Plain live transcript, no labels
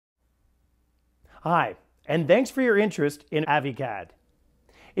Hi, and thanks for your interest in AViCAD.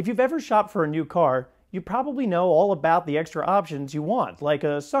 If you've ever shopped for a new car, you probably know all about the extra options you want, like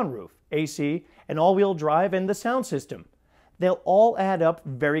a sunroof, AC, an all-wheel drive, and the sound system. They'll all add up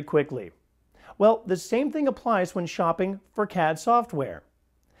very quickly. Well, the same thing applies when shopping for CAD software.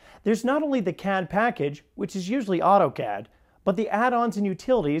 There's not only the CAD package, which is usually AutoCAD, but the add-ons and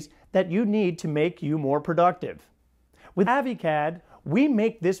utilities that you need to make you more productive. With AViCAD, we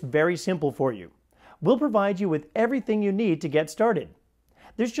make this very simple for you. We'll provide you with everything you need to get started.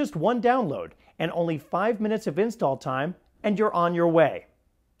 There's just one download and only 5 minutes of install time, and you're on your way.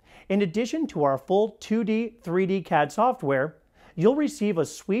 In addition to our full 2D, 3D CAD software, you'll receive a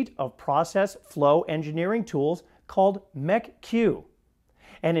suite of process flow engineering tools called MECQ.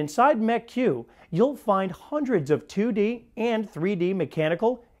 And inside MECQ, you'll find hundreds of 2D and 3D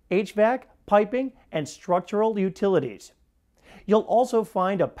mechanical, HVAC, piping, and structural utilities. You'll also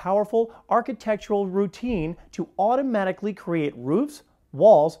find a powerful architectural routine to automatically create roofs,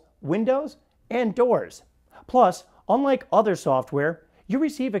 walls, windows, and doors. Plus, unlike other software, you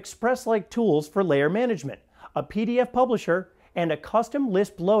receive Express-like tools for layer management, a PDF publisher, and a custom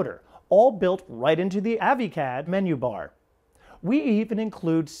Lisp loader, all built right into the AViCAD menu bar. We even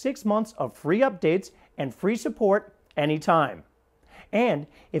include 6 months of free updates and free support anytime. And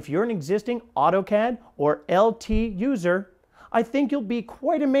if you're an existing AutoCAD or LT user, I think you'll be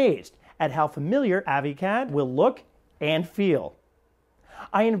quite amazed at how familiar AViCAD will look and feel.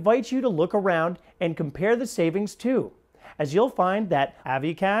 I invite you to look around and compare the savings too, as you'll find that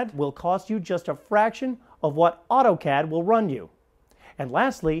AViCAD will cost you just a fraction of what AutoCAD will run you. And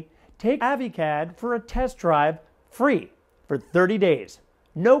lastly, take AViCAD for a test drive free for 30 days.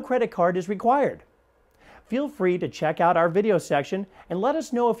 No credit card is required. Feel free to check out our video section and let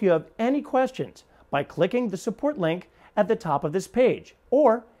us know if you have any questions by clicking the support link at the top of this page,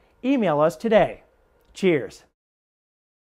 or email us today. Cheers!